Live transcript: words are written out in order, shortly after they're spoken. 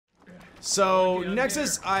So,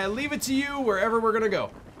 Nexus, I leave it to you wherever we're gonna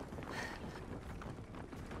go.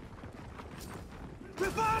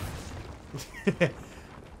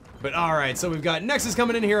 But alright, so we've got Nexus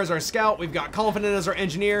coming in here as our scout, we've got Confident as our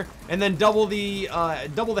engineer, and then double the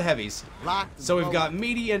heavies. So we've got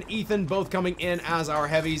Meaty and Ethan both coming in as our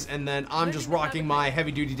heavies, and then I'm just rocking my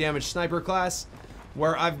heavy duty damage sniper class,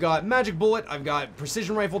 where I've got magic bullet, I've got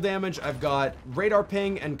precision rifle damage, I've got radar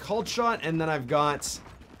ping and cold shot, and then I've got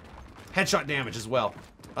headshot damage as well.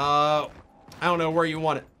 I don't know where you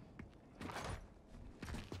want it.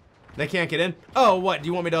 They can't get in? Oh, what? Do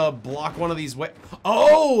you want me to block one of these?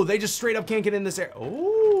 Oh, they just straight up can't get in this area.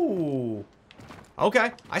 Oh.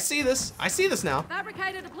 Okay, I see this. I see this now.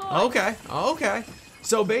 Fabricator deployed. Okay, okay.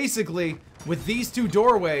 So basically, with these two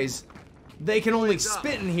doorways, they can only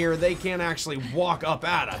spit in here. They can't actually walk up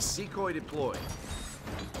at us. Decoy deployed.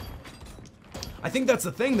 I think that's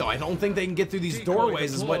the thing, though. I don't think they can get through these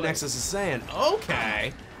doorways, is what Nexus is saying.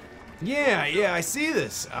 Okay. Yeah, I see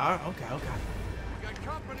this. Okay.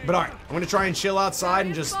 But alright, I'm gonna try and chill outside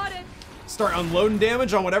and just start unloading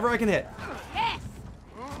damage on whatever I can hit.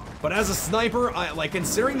 But as a sniper, like,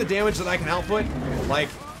 considering the damage that I can output, like,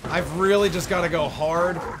 I've really just gotta go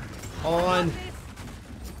hard on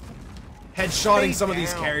headshotting some of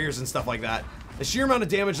these carriers and stuff like that. The sheer amount of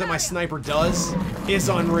damage that my sniper does is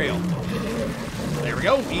unreal. There we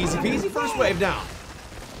go, easy peasy, first wave down.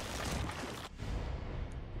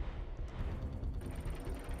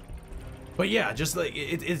 But yeah, just like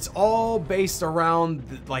it's all based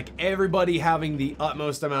around like everybody having the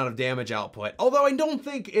utmost amount of damage output. Although I don't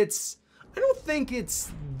think it's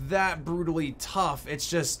that brutally tough. It's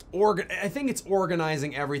just I think it's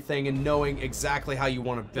organizing everything and knowing exactly how you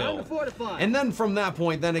want to build. And then from that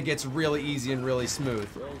point, then it gets really easy and really smooth.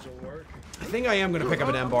 I think I am gonna pick up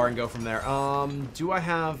an EMBAR and go from there. Do I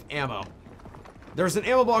have ammo? There's an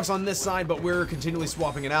ammo box on this side, but we're continually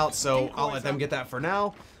swapping it out, so I'll let them get that for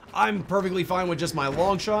now. I'm perfectly fine with just my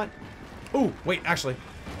long shot. Ooh, wait, actually,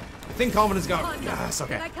 I think Confident's got. Yes,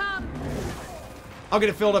 okay. I'll get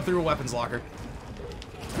it filled up through a weapons locker.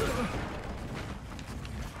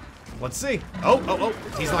 Let's see. Oh,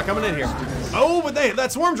 he's not coming in here. Oh, but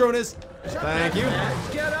that swarm drone is. Thank you.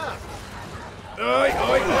 Get up.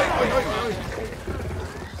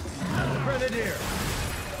 Grenadier.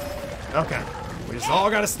 Okay, we just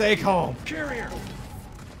all gotta stay calm. Carrier.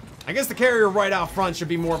 I guess the carrier right out front should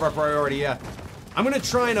be more of our priority, yeah. I'm gonna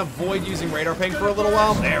try and avoid using radar ping for a little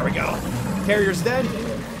while. There we go. Carrier's dead.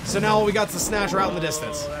 So now all we got's the snatcher out in the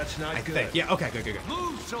distance. That's not I good. think. Yeah, okay, good.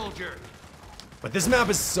 Move, soldier. But this map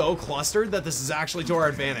is so clustered that this is actually to our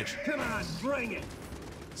advantage. Come on, bring it.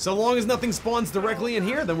 So long as nothing spawns directly in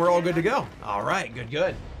here, then we're all good to go. All right,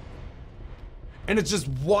 good. And it's just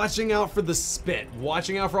watching out for the spit.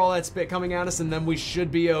 Watching out for all that spit coming at us, and then we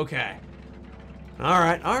should be okay. All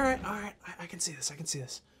right. I can see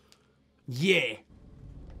this. Yeah.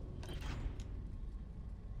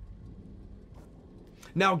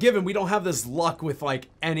 Now, given we don't have this luck with like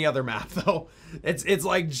any other map, though, it's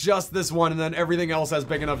like just this one, and then everything else has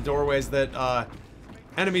big enough doorways that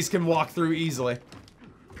enemies can walk through easily.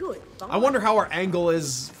 Good. I wonder how our angle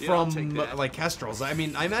is from like Kestrals. I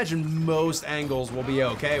mean, I imagine most angles will be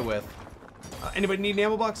okay with. Anybody need an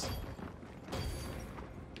ammo box?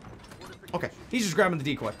 Okay, he's just grabbing the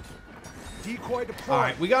decoy. Decoy deployed. All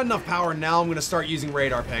right, we got enough power now. I'm gonna start using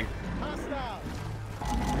radar ping.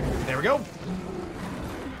 There we go.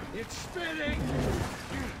 It's spinning.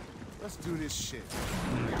 Let's do this shit.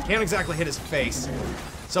 Can't exactly hit his face.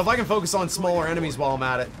 So if I can focus on smaller enemies while I'm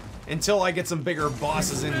at it, until I get some bigger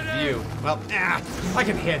bosses in view. Well, I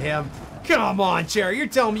can hit him. Come on, Cherry, you're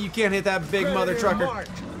telling me you can't hit that big mother trucker?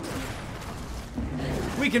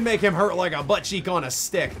 We can make him hurt like a butt cheek on a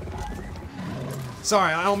stick.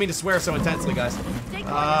 Sorry, I don't mean to swear so intensely, guys. Okay,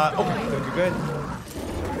 good.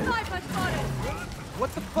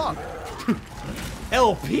 What the fuck?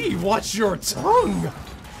 LP, watch your tongue!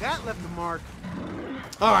 That left a mark.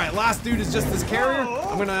 Alright, last dude is just this carrier.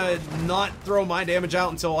 I'm gonna not throw my damage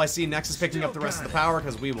out until I see Nexus picking up the rest of the power,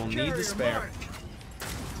 because we will need the spare.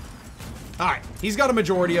 Alright, he's got a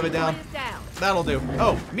majority of it down. That'll do.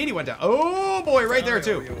 Oh, Meaty went down. Oh boy, right there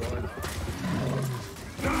too.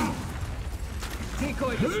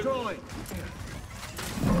 Decoy destroyed.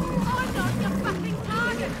 I'm not your fucking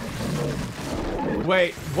target.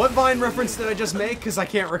 Wait, what Vine reference did I just make? Because I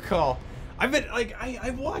can't recall. I've been, like,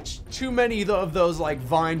 I've watched too many of those, like,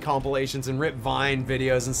 Vine compilations and Rip Vine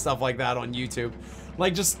videos and stuff like that on YouTube.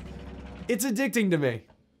 Like, just, it's addicting to me.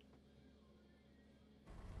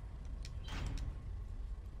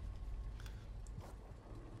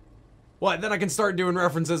 What, then I can start doing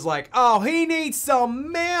references like, oh, he needs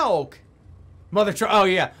some milk. Oh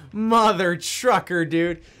yeah, mother trucker,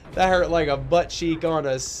 dude. That hurt like a butt cheek on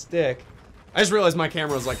a stick. I just realized my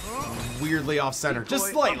camera was like weirdly off center. Just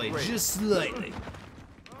slightly, just slightly.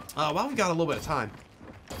 Well, we got a little bit of time.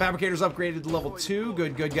 Fabricator's upgraded to level 2.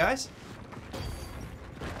 Good, good, guys.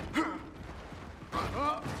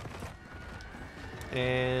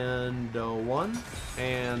 And a 1,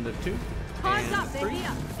 and a 2, and a 3,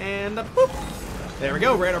 and a boop. There we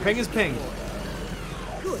go. Radar ping is pinged.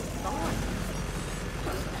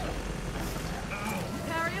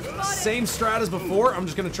 Same strat as before. I'm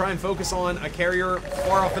just going to try and focus on a carrier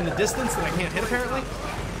far off in the distance that I can't hit apparently.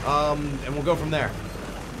 And we'll go from there.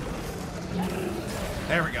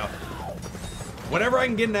 There we go. Whatever I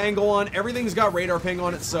can get an angle on, everything's got radar ping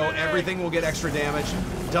on it, so everything will get extra damage.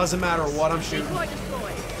 Doesn't matter what I'm shooting.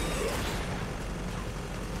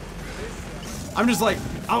 I'm just like,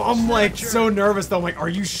 I'm like so nervous though. I'm like, are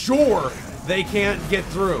you sure they can't get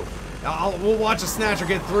through? We'll watch a snatcher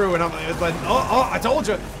get through, and I'm like, oh, I told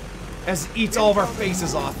you. As it eats all of our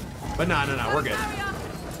faces off. But no, we're good.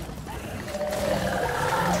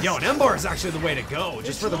 Yo, an EMBAR is actually the way to go,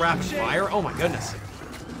 just for the rapid fire. Oh my goodness.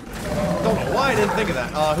 Don't know why I didn't think of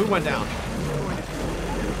that. Who went down?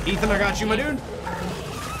 Ethan, I got you, my dude.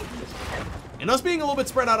 And us being a little bit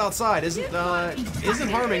spread out outside isn't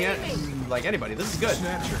harming it like anybody. This is good.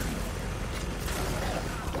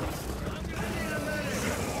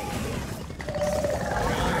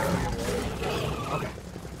 Okay.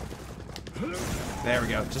 There we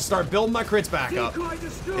go. Just start building my crits back up.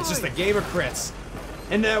 It's just a game of crits.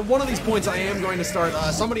 And one of these points I am going to start,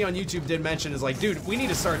 somebody on YouTube did mention is like, dude, we need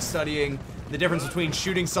to start studying the difference between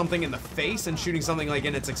shooting something in the face and shooting something like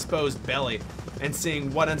in its exposed belly and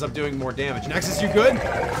seeing what ends up doing more damage. Nexus, you good?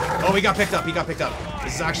 Oh, he got picked up. He got picked up.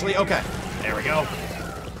 This is actually okay. There we go.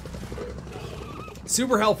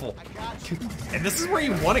 Super helpful. And this is where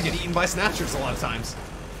you want to get eaten by snatchers a lot of times.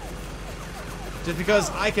 Just because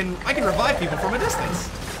I can revive people from a distance.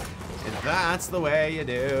 And that's the way you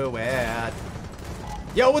do it.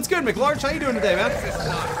 Yo, what's good, McLarge? How you doing today, man?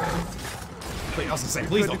 Please, I was gonna say,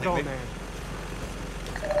 please don't hit me.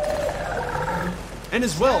 And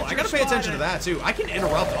as well, I gotta pay attention to that too. I can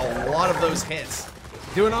interrupt a lot of those hits.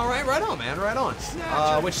 Doing all right, right on, man, right on.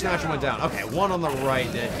 Which snatcher went down? Okay, one on the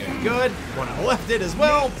right did good. One on the left did as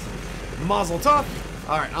well. Mazel tov.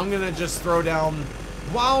 All right, I'm gonna just throw down.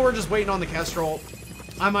 While we're just waiting on the Kestrel,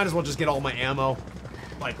 I might as well just get all my ammo.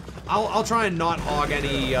 Like, I'll try and not hog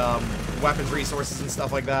any weapons resources and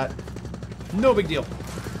stuff like that. No big deal.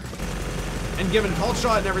 And given cult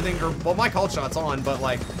shot and everything, or well, my cult shot's on, but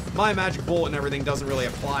like my magic bullet and everything doesn't really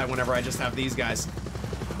apply whenever I just have these guys.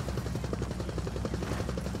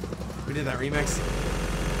 Who did that remix?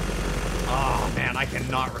 Oh man, I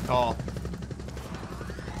cannot recall.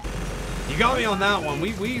 You got me on that one.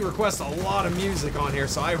 We request a lot of music on here,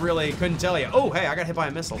 so I really couldn't tell you. Oh hey, I got hit by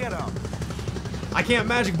a missile. Get up. I can't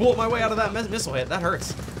magic bullet my way out of that missile hit. That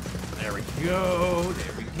hurts. There we go.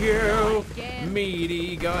 There we go.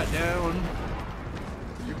 Meaty got down.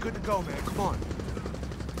 You're good to go, man. Come on.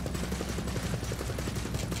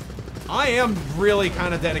 I am really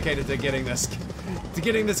kind of dedicated to getting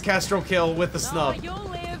this Kestrel kill with the snub. Okay,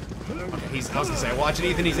 I was gonna say, watch it,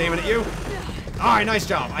 Ethan. He's aiming at you. All right, nice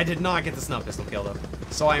job. I did not get the Snub Pistol kill though,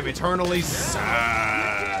 so I am eternally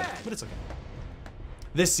sad. But it's okay.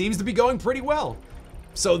 This seems to be going pretty well,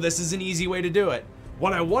 so this is an easy way to do it.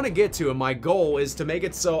 What I want to get to, and my goal, is to make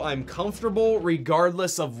it so I'm comfortable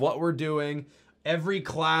regardless of what we're doing. Every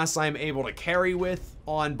class I'm able to carry with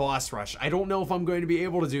on Boss Rush. I don't know if I'm going to be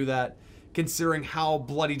able to do that, considering how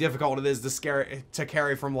bloody difficult it is to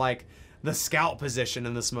carry from like the scout position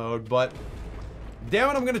in this mode, but damn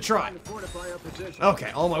it, I'm gonna try.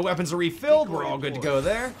 Okay, all my weapons are refilled. We're all good to go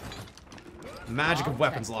there. Magic of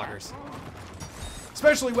weapons lockers.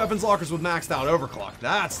 Especially weapons lockers with maxed out overclock.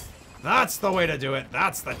 That's the way to do it.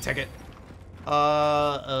 That's the ticket.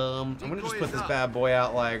 I'm gonna just put this bad boy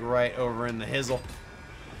out like right over in the hizzle.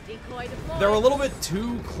 They're a little bit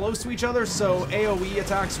too close to each other, so AoE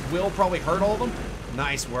attacks will probably hurt all of them.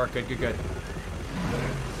 Nice work. Good, good, good.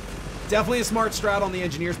 Definitely a smart strat on the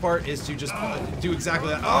engineer's part is to just do exactly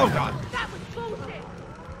that. Oh god.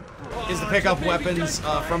 Is to pick up weapons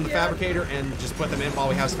from the fabricator and just put them in while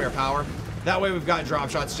we have spare power. That way we've got drop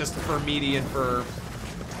shots just for Meaty and for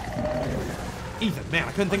Ethan. Man,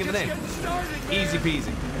 I couldn't think of the name. Easy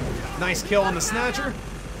peasy. Nice kill on the snatcher.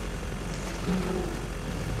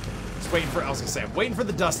 Just waiting for, I was gonna say, I'm waiting for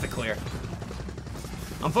the dust to clear.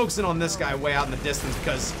 I'm focusing on this guy way out in the distance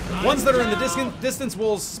because ones that are in the distance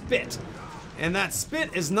will spit. And that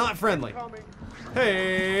spit is not friendly.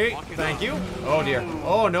 Hey, thank you. Oh dear.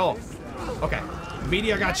 Oh no. Okay,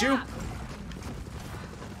 Meaty, I got you.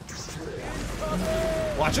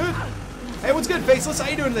 Watch it. Hey, what's good, Faceless? How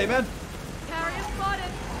you doing today, man? Carrier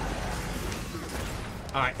spotted.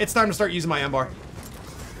 All right, it's time to start using my EMBAR.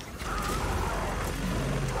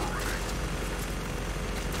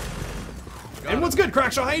 And what's good,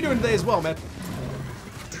 Crackshaw? How you doing today as well, man?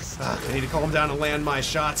 I need to calm down and land my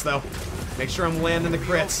shots, though. Make sure I'm landing the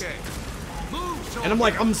crits. And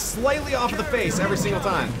I'm slightly off of the face every single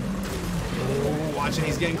time. Oh, watching,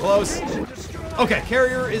 he's getting close. Okay,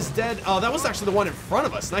 Carrier is dead. Oh, that was actually the one in front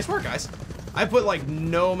of us. Nice work, guys. I put, like,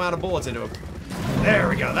 no amount of bullets into him. There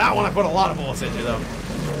we go. That one I put a lot of bullets into, though.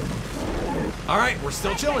 All right, we're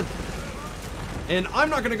still chilling. And I'm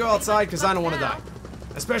not going to go outside because I don't want to die.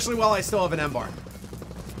 Especially while I still have an EMBAR.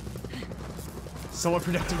 Somewhat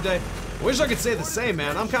productive day. I wish I could say the same,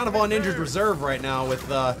 man. I'm kind of on injured reserve right now with,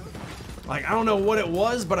 like, I don't know what it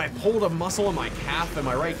was, but I pulled a muscle in my calf, in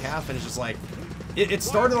my right calf, and it's just like, it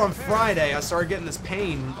started on Friday. I started getting this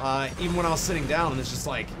pain, even when I was sitting down, and it's just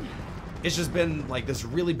like, it's just been, like, this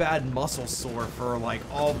really bad muscle sore for, like,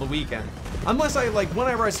 all the weekend. Unless I, like,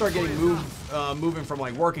 whenever I start getting moving from,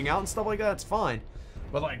 like, working out and stuff like that, it's fine.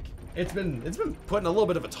 But, like, it's been putting a little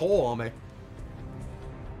bit of a toll on me.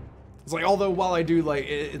 It's like, although while I do,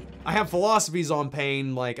 like, I have philosophies on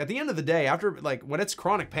pain, like, at the end of the day, after, like, when it's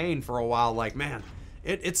chronic pain for a while, like, man,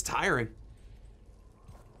 it's tiring.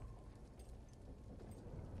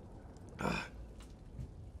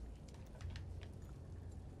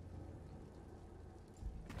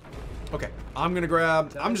 Okay, I'm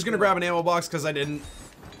just gonna grab an ammo box because I didn't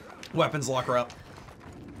weapons locker up.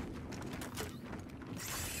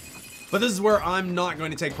 But this is where I'm not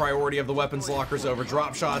going to take priority of the weapons lockers over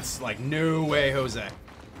drop shots. Like, no way, Jose.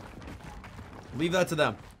 Leave that to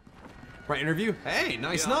them. Right, interview? Hey,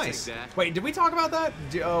 nice, yeah, nice. Wait, did we talk about that?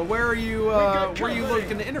 Where are you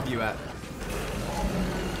looking to interview at?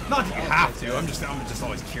 Not that you have to. I'm just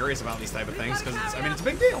always curious about these type of things because I mean, it's a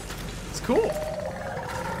big deal. It's cool.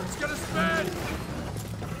 It's gonna spin.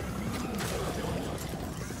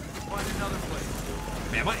 Find another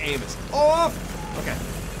place. Man, my aim is off. Okay.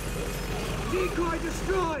 Decoy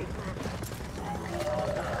destroyed!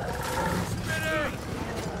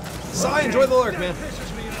 Sai, enjoy the lurk, man.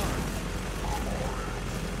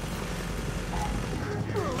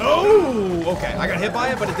 Oh, okay. I got hit by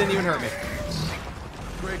it, but it didn't even hurt me.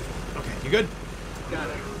 Okay, you good? Got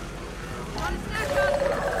it.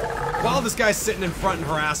 While this guy's sitting in front and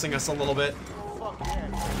harassing us a little bit.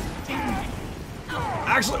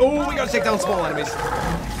 Actually, oh, we gotta take down small enemies.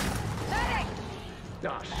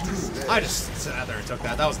 I just sat there and took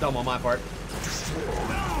that. That was dumb on my part.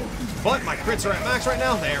 But my crits are at max right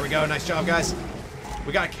now. There we go. Nice job, guys.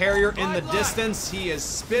 We got a Carrier in the distance. He is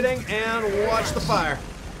spitting, and watch the fire.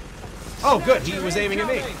 Oh, good. He was aiming at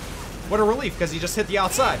me. What a relief, because he just hit the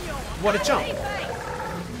outside. What a jump.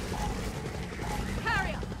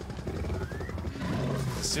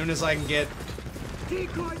 As soon as I can get...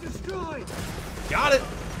 Decoy destroyed. Got it.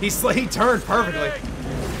 He turned perfectly.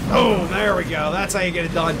 Oh, there we go. That's how you get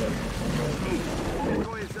it done.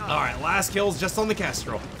 Alright, last kill's just on the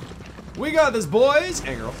Kestrel. We got this, boys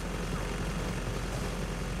and girls.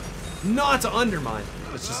 Not to undermine.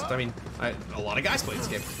 It's just, I mean, a lot of guys play this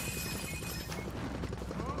game.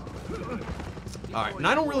 Alright, and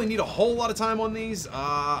I don't really need a whole lot of time on these.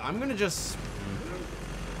 I'm gonna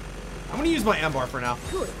use my EMBAR for now.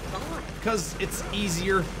 Because it's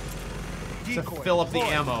easier to fill up the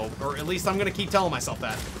ammo. Or at least I'm gonna keep telling myself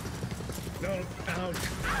that.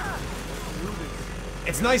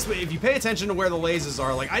 It's nice, but if you pay attention to where the lasers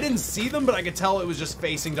are, like, I didn't see them, but I could tell it was just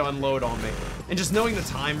facing to unload on me. And just knowing the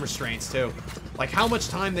time restraints, too. Like, how much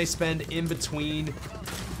time they spend in between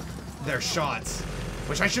their shots.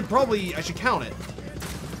 Which I should count it.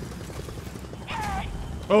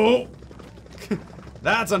 Oh!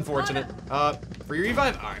 That's unfortunate. For your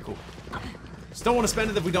revive? Alright, cool. Just don't want to spend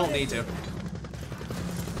it if we don't need to.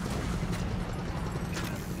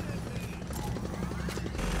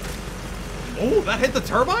 Oh, that hit the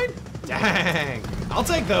turbine? Dang. I'll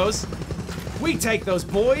take those. We take those,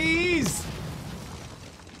 boys.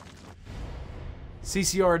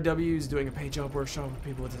 CCRW is doing a paid job workshop with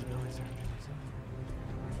people with disabilities.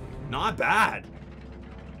 Not bad.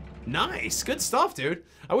 Nice. Good stuff, dude.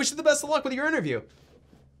 I wish you the best of luck with your interview.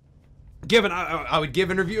 I would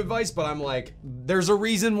give interview advice, but I'm like, there's a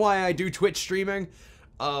reason why I do Twitch streaming.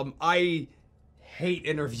 I hate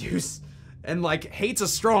interviews. And like, hate's a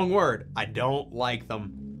strong word. I don't like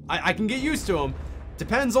them. I can get used to them.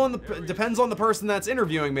 Depends on the person that's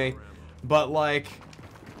interviewing me. But like,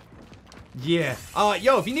 yeah.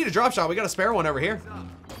 Yo, if you need a drop shot, we got a spare one over here.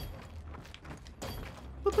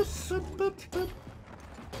 Okay.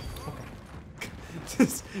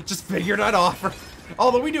 Just figured I'd offer.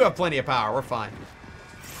 Although we do have plenty of power, we're fine.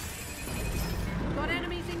 Got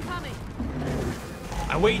enemies incoming.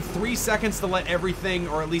 I wait 3 seconds to let everything,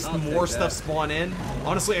 or at least more stuff spawn in.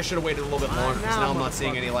 Honestly, I should have waited a little bit longer, because now I'm not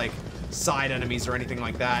seeing any, like, side enemies or anything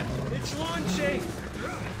like that. It's launching.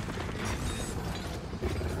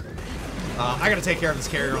 I gotta take care of this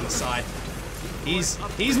carrier on the side. He's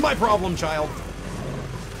my problem child.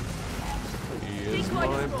 He is my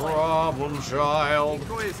problem child.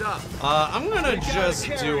 I'm gonna just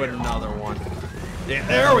do another one. Yeah,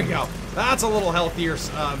 there we go. That's a little healthier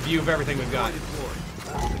view of everything we've got.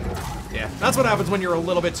 Yeah, that's what happens when you're a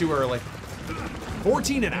little bit too early.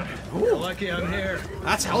 14 and out. You're lucky I'm here.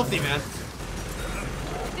 That's healthy, man.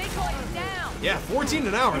 Down. Yeah, 14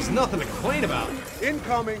 an hour is nothing to complain about.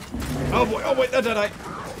 Incoming. Oh boy, oh wait, that did I.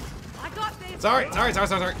 I got this. Sorry.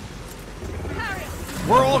 Carrier.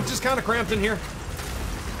 We're all just kind of cramped in here.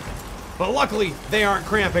 But luckily, they aren't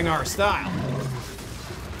cramping our style.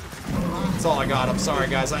 That's all I got. I'm sorry,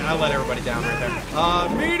 guys. I let everybody down right there.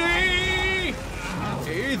 Meaty!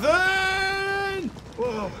 Ethan!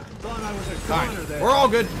 Whoa, thought I was a goner there. We're all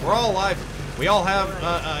good. We're all alive. We all have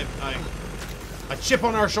a chip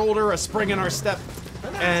on our shoulder, a spring in our step,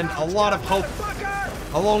 and a lot of hope,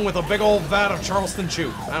 along with a big old vat of Charleston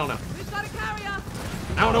Chew. I don't know. We've got a carrier.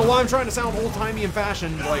 I don't know why I'm trying to sound old-timey and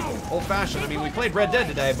fashioned, like old-fashioned. I mean, we played Red Dead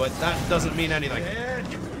today, but that doesn't mean anything.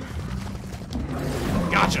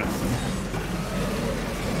 Gotcha.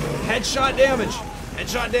 Headshot damage.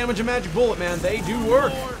 Headshot damage and magic bullet, man. They do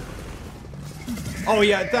work. Oh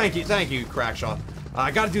yeah, thank you, Crackshaw.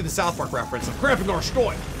 I gotta do the South Park reference. I'm cramping our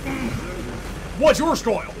style. What's your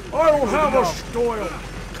style? I don't have a style.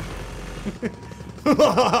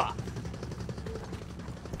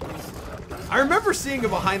 I remember seeing a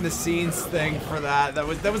behind-the-scenes thing for that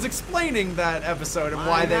was explaining that episode and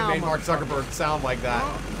why they made Mark Zuckerberg sound like that.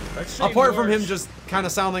 Apart from him just kind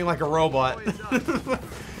of sounding like a robot.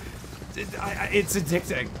 It's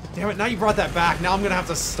addicting. Damn it, now you brought that back. Now I'm gonna have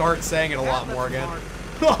to start saying it a lot more again.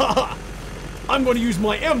 I'm gonna use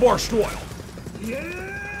my EMBAR style.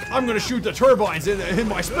 I'm gonna shoot the turbines in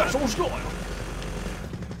my special style.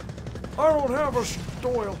 I don't have a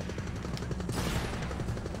style.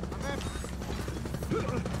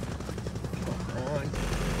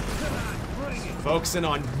 Focusing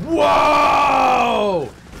on, whoa!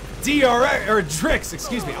 DRX, or Drix,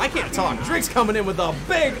 excuse me, I can't talk. Drix coming in with a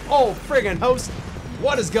big old friggin' host.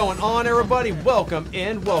 What is going on, everybody? Welcome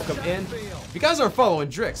in, welcome in. If you guys aren't following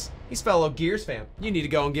Drix, he's fellow Gears fam. You need to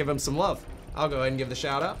go and give him some love. I'll go ahead and give the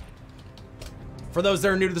shout out. For those that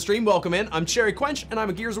are new to the stream, welcome in. I'm CherryQuench, and I'm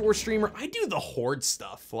a Gears of War streamer. I do the Horde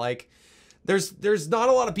stuff. Like, there's not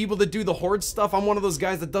a lot of people that do the Horde stuff. I'm one of those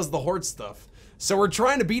guys that does the Horde stuff. So we're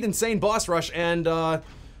trying to beat Insane Boss Rush, and, well,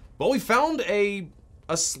 we found a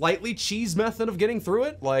slightly cheese method of getting through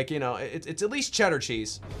it. Like, you know, it's at least cheddar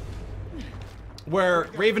cheese. Where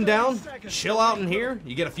Raven down, chill out in here,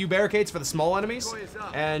 you get a few barricades for the small enemies,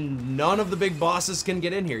 and none of the big bosses can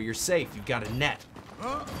get in here. You're safe, you've got a net.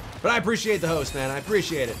 But I appreciate the host, man, I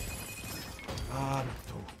appreciate it.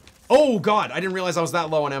 Oh god, I didn't realize I was that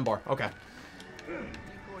low on EMBAR. Okay.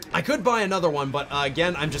 I could buy another one, but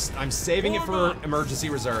again, I'm saving it for emergency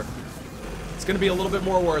reserve. It's gonna be a little bit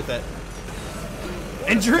more worth it.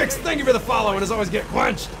 And Drix, thank you for the follow, and as always, get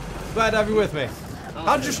quenched. Glad to have you with me.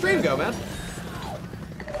 How'd your stream go, man?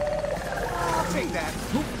 I'll take that.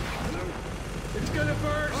 It's gonna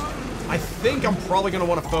burst. I think I'm probably gonna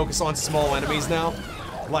want to focus on small enemies now.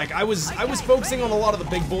 Like I was focusing on a lot of the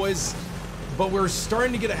big boys, but we're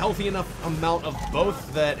starting to get a healthy enough amount of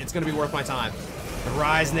both that it's gonna be worth my time. The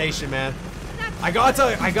Rise Nation, man. I got to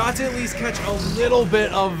at least catch a little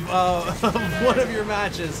bit of one of your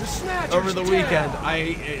matches over the weekend.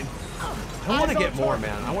 I want to get more,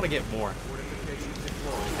 man. I want to get more.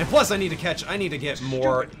 And plus, I need to get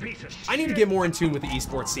more in tune with the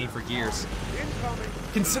esports scene for Gears.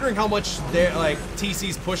 Considering how much they're like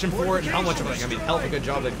TC's pushing for it, and how much of like, I mean, hell of a good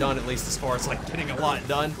job they've done, at least as far as like getting a lot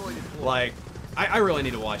done. Like, I really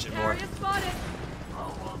need to watch it more.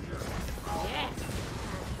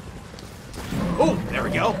 Oh, there we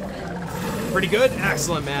go. Pretty good.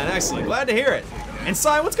 Excellent, man. Excellent. Glad to hear it. And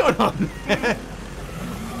Sai, what's going on?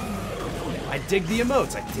 I dig the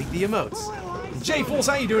emotes. I dig the emotes. Jay Fools,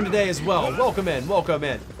 how you doing today as well? Welcome in. Welcome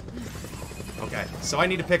in. Okay, so I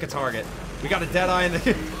need to pick a target. We got a Deadeye in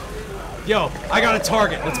the... Yo, I got a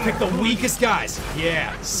target. Let's pick the weakest guys.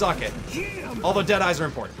 Yeah, suck it. Although Deadeyes are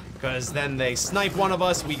important, because then they snipe one of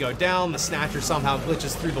us, we go down, the Snatcher somehow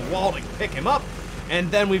glitches through the wall to pick him up, And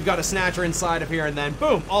then we've got a Snatcher inside of here, and then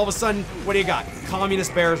boom, all of a sudden, what do you got?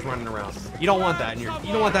 Communist bears running around. You don't want that in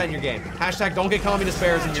your game. Hashtag don't get communist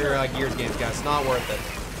bears in your Gears games, guys. It's not worth it.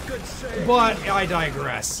 But I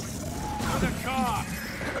digress.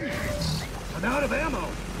 I'm out of ammo.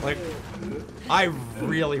 Like, I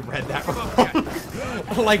really read that wrong.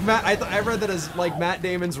 Like I read that as like Matt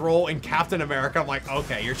Damon's role in Captain America. I'm like,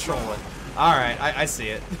 okay, you're trolling. All right, I see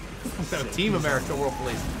it. Team America, World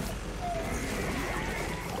Police.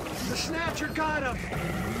 The Snatcher got him.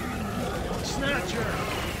 Snatcher.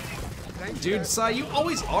 Dude, Sai, you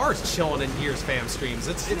always are chilling in Gears fam streams.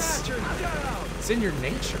 It's in your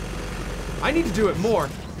nature. I need to do it more.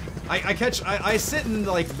 I sit in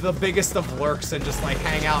like the biggest of lurks and just like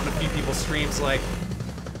hang out in a few people's streams. Like,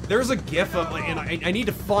 there's a GIF of like, and I need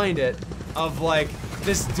to find it, of like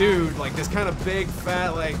this dude, like this kind of big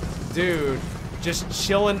fat like dude, just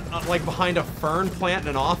chilling like behind a fern plant in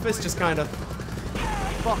an office, just kind of.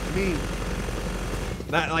 Fuck me.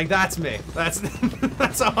 That's me.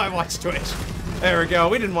 That's how I watch Twitch. There we go.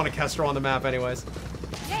 We didn't want a Kestrel on the map anyways.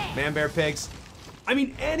 Man bear pigs. I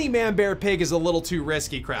mean, any man bear pig is a little too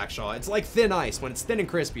risky, Crackshaw. It's like thin ice. When it's thin and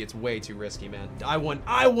crispy, it's way too risky, man. I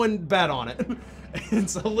wouldn't bet on it.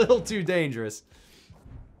 It's a little too dangerous.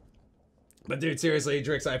 But dude, seriously,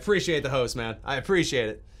 Drix, I appreciate the host, man. I appreciate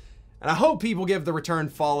it. And I hope people give the return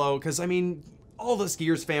follow, because I mean, all this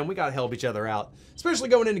Gears fam, we gotta help each other out. Especially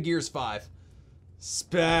going into Gears 5.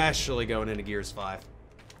 Especially going into Gears 5.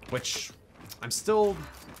 Which, I'm still...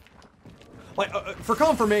 Like, for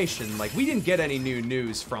confirmation, like, we didn't get any new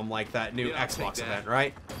news from, like, that new Xbox event,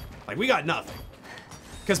 right? Like, we got nothing.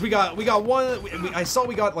 Because we got one... I saw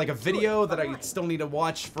we got, like, a video that I still need to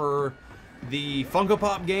watch for the Funko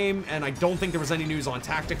Pop game, and I don't think there was any news on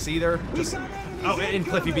Tactics either. Just, oh, and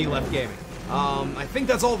Cliffy B left gaming. I think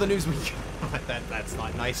that's all the news we got. That's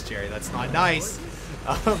not nice, Jerry. That's not nice.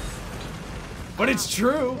 But it's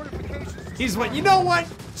true. He's went, you know what?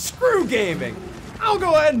 Screw gaming. I'll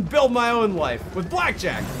go ahead and build my own life with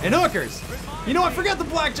blackjack and hookers. You know what? Forget the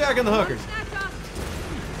blackjack and the hookers.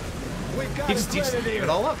 He just teaches me to give it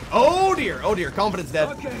all up. Oh dear, confidence dead.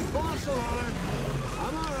 Okay, boss alarm.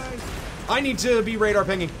 I'm alright. I need to be radar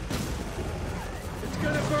pinging. It's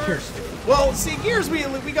gonna burst. Well, see, Gears, we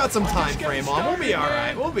got some time frame on. We'll be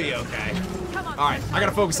alright. We'll be okay. Alright, I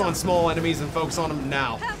gotta focus on small enemies and focus on them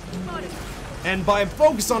now. And by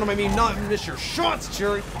focus on them, I mean not miss your shots,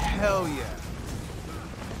 Cherry. Hell yeah.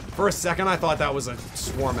 For a second, I thought that was a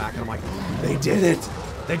Swarmack, and I'm like, they did it!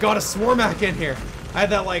 They got a Swarmack in here! I had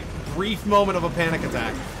that, like, brief moment of a panic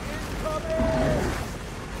attack.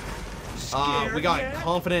 We got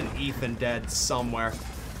Confident Ethan dead somewhere.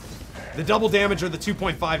 The double damage or the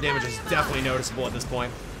 2.5 damage is definitely noticeable at this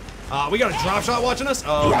point. We got a drop shot watching us?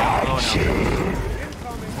 Oh, no.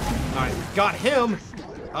 Alright, got him.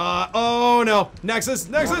 Oh, no. Nexus!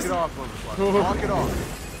 Walk it off, motherfucker. Walk it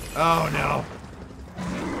off. Oh, no.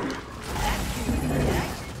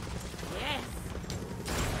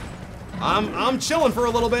 I'm chilling for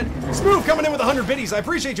a little bit. Smooth coming in with 100 biddies. I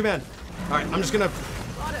appreciate you, man. All right, I'm just gonna...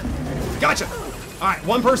 Gotcha. All right,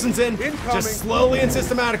 one person's in. Just slowly and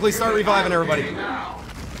systematically start reviving everybody.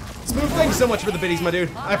 Smooth, thank you so much for the biddies, my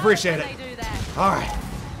dude. I appreciate it. All right,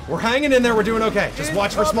 we're hanging in there. We're doing okay. Just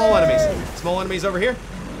watch for small enemies. Small enemies over here.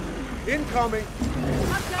 Incoming.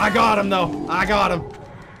 I got him, though. I got him.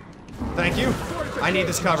 Thank you. I need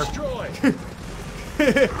this cover.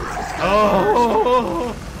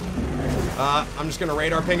 Oh. I'm just gonna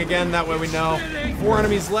radar ping again, that way we know. 4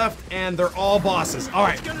 enemies left, and they're all bosses.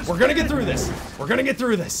 Alright, we're gonna get through this. We're gonna get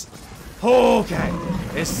through this. Okay.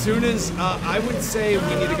 As soon as, I would say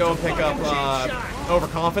we need to go and pick up,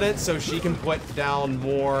 Overconfident so she can put down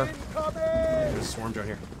more... There's a swarm drone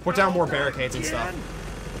here. Put down more barricades and stuff.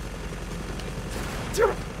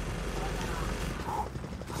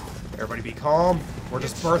 Everybody be calm. We're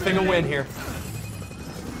just birthing a win here.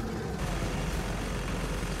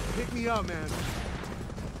 Pick me up, man.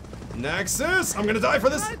 Nexus! I'm gonna die for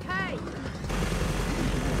this! Okay.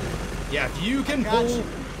 Yeah, if you can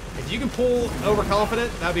pull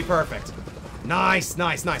Overconfident, that'd be perfect. Nice,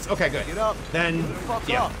 nice, nice. Okay, good. Get up. Then,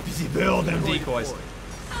 yeah, build them decoys. Ow,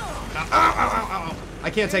 ow, ow, ow. I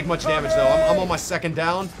can't take much damage, though. I'm on my second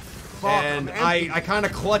down, and I kind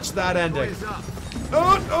of clutched that ending.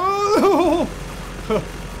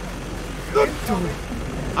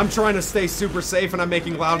 I'm trying to stay super safe, and I'm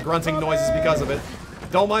making loud grunting noises because of it.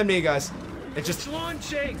 Don't mind me, guys. It just,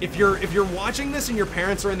 if you're watching this and your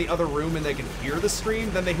parents are in the other room and they can hear the stream,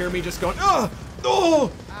 then they hear me just going, okay,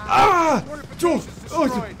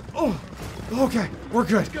 we're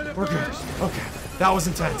good, we're good. Okay, that was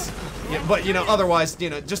intense. Yeah, but you know, otherwise, you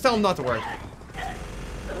know, just tell them not to worry.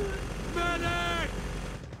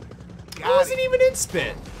 Got I wasn't it. even in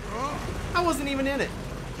spit. I wasn't even in it.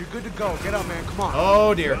 You're good to go. Get up, man. Come on.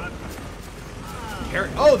 Oh dear.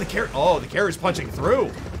 The carrier's punching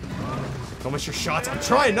through. Don't miss your shots. I'm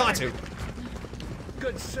trying not to.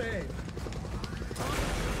 Good save.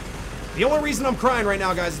 The only reason I'm crying right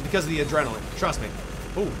now, guys, is because of the adrenaline. Trust me.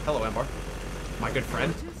 Ooh, hello, EMBAR. My good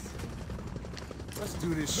friend. Let's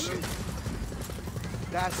do this shit.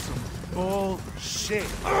 That's some bullshit.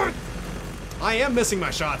 I am missing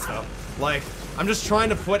my shots, though. Like, I'm just trying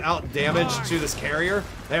to put out damage to this carrier.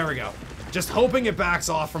 There we go. Just hoping it backs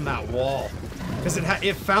off from that wall. Because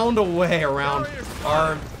it found a way around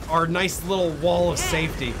our nice little wall of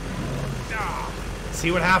safety.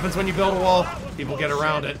 See what happens when you build a wall? People get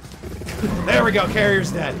around it. There we go,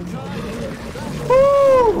 carrier's dead.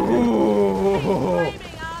 Woo!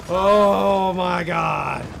 Oh my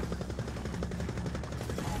god.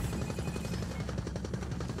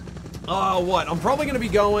 What? I'm probably gonna be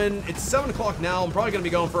going, it's 7 o'clock now, I'm probably gonna be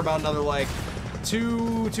going for about another like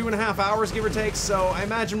 2.5 hours, give or take, so I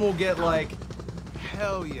imagine we'll get like,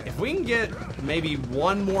 Hell yeah. if we can get maybe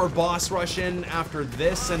one more boss rush in after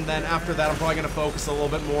this, and then after that I'm probably gonna focus a little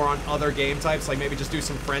bit more on other game types, like maybe just do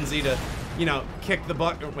some frenzy to, you know, kick the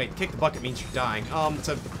bucket. Wait, kick the bucket means you're dying.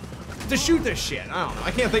 To shoot this shit. I don't know.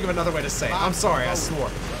 I can't think of another way to say it. I'm sorry, I swore.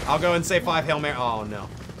 I'll go and say 5 Hail Marys. Oh no.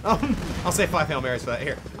 I'll say 5 Hail Marys for that.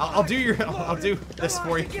 Here, I'll do this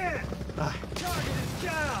for you.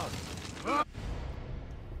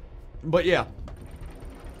 But yeah,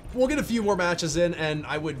 we'll get a few more matches in, and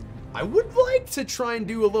I would like to try and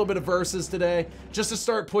do a little bit of versus today, just to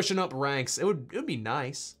start pushing up ranks. It would be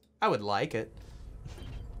nice. I would like it.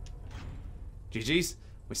 GG's.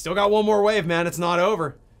 We still got one more wave, man. It's not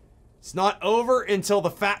over. It's not over until the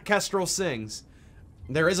fat Kestrel sings.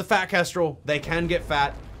 There is a fat Kestrel. They can get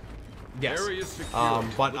fat. Yes.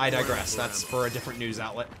 But I digress. That's for a different news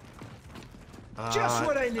outlet. Just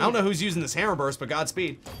what I need. I don't know who's using this hammer burst, but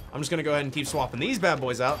Godspeed. I'm just gonna go ahead and keep swapping these bad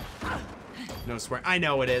boys out. No swear. I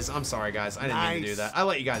know it is. I'm sorry, guys. I didn't mean to do that. I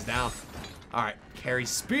let you guys down. All right. Carry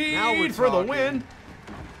speed for the win.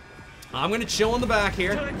 I'm gonna chill in the back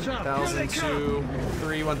here. 1,000, 2,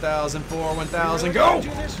 3, 1,000, 4, 1,000. Go!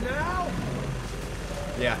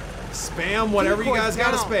 Yeah. Spam whatever you guys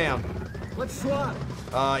gotta spam. Let's swap.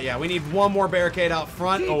 Yeah, we need one more barricade out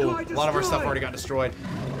front. Oh, a lot of our stuff already got destroyed.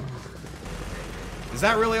 Is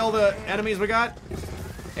that really all the enemies we got? Yeah,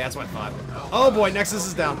 that's what I thought. Oh boy, Nexus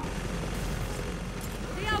is down.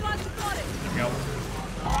 There we go.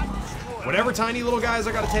 Whatever tiny little guys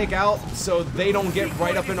I gotta take out so they don't get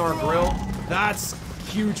right up in our grill, that's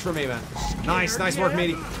huge for me, man. Nice work,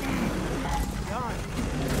 Meaty. There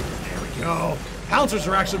we go. Pouncers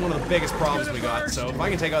are actually one of the biggest problems we got, so if I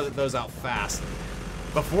can take those out fast,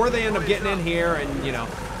 before they end up getting in here and, you know,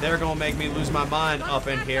 they're gonna make me lose my mind up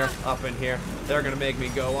in here, they're gonna make me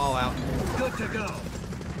go all out. Good to go.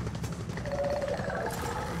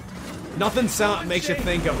 Nothing makes you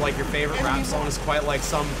think of like your favorite rap song is quite like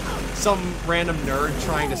some random nerd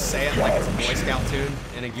trying to say it like it's a Boy Scout tune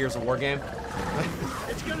in a Gears of War game.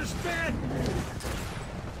 It's gonna spin.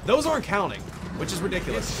 Those aren't counting, which is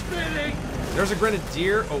ridiculous. It's spinning. There's a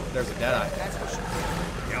Grenadier. Oh, there's a Deadeye. That's for sure.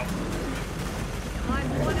 Yep. I'm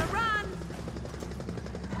gonna run.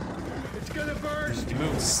 It's gonna burst. He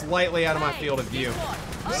moved slightly out of my field of view.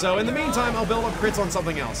 So in the meantime, I'll build up crits on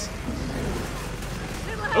something else.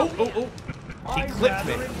 Oh. He clipped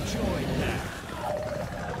me.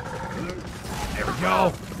 There we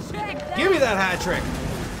go. Give me that hat trick.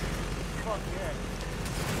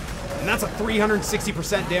 And that's a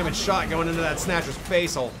 360% damage shot going into that Snatcher's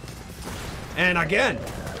face hole. And again.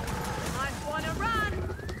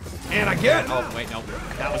 And again. Oh, wait, no.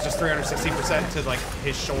 That was just 360% to, like,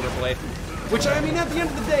 his shoulder blade. Which, I mean, at the end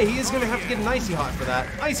of the day, he is going to have to get an Icy Hot for that.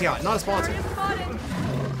 Icy Hot, not a sponsor.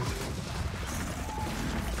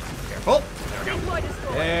 Careful. There we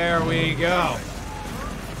go. There we go.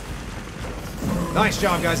 Nice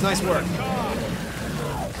job, guys. Nice work.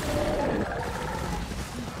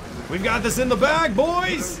 We've got this in the bag,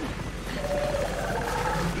 boys.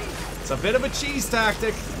 It's a bit of a cheese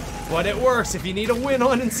tactic, but it works. If you need a win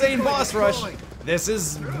on Insane Boss Rush, this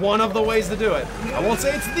is one of the ways to do it. I won't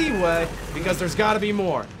say it's the way, because there's got to be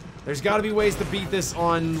more. There's got to be ways to beat this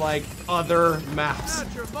on, like, other maps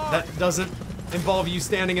that doesn't involve you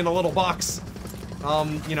standing in a little box,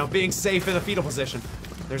 you know, being safe in a fetal position.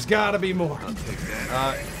 There's got to be more.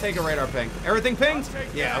 Take a radar ping. Everything pinged?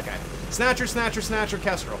 Yeah, okay. Snatcher,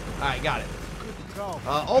 Kestrel. Alright, got it.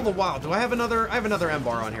 All the while, do I have another? I have another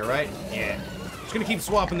EMBAR on here, right? Yeah. Just gonna keep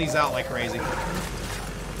swapping these out like crazy.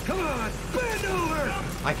 Come on, bend over!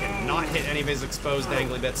 I cannot hit any of his exposed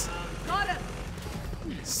dangly bits. Got it.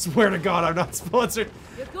 Swear to God, I'm not sponsored.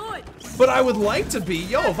 You're good. But I would like to be.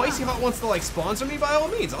 Yo, if Icy Hot wants to like sponsor me, by all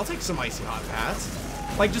means, I'll take some Icy Hot pads.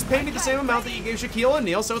 Like, just pay me the same amount that you gave Shaquille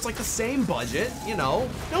O'Neal, so it's like the same budget, you know?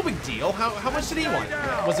 No big deal. How much did he want?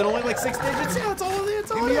 Was it only like 6 digits? Yeah, that's all it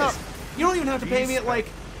is. You don't even have to pay me at like,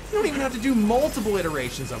 you don't even have to do multiple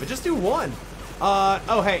iterations of it. Just do one.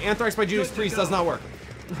 Oh hey, Anthrax by Judas Priest does not work.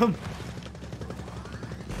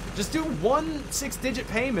 Just do one 6-digit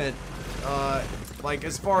payment, like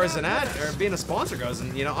as far as an ad or being a sponsor goes,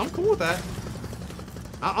 and you know, I'm cool with that.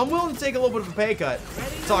 I'm willing to take a little bit of a pay cut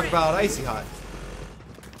to talk about Icy Hot.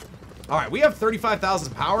 All right, we have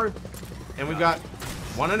 35,000 power, and we've got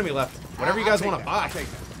 1 enemy left. Whatever you guys want to buy.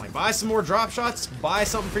 Like, buy some more drop shots, buy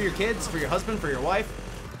something for your kids, for your husband, for your wife.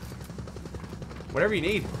 Whatever you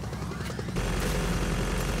need.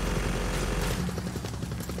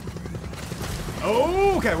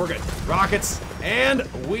 Okay, we're good. Rockets, and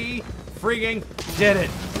we freaking did it.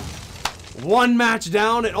 1 match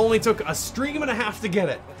down. It only took a stream and a half to get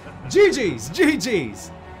it. GG's,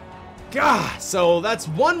 GG's. God, so that's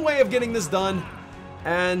one way of getting this done,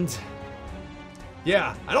 and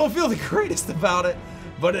yeah, I don't feel the greatest about it,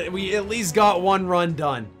 but we at least got 1 run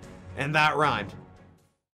done, and that rhymed.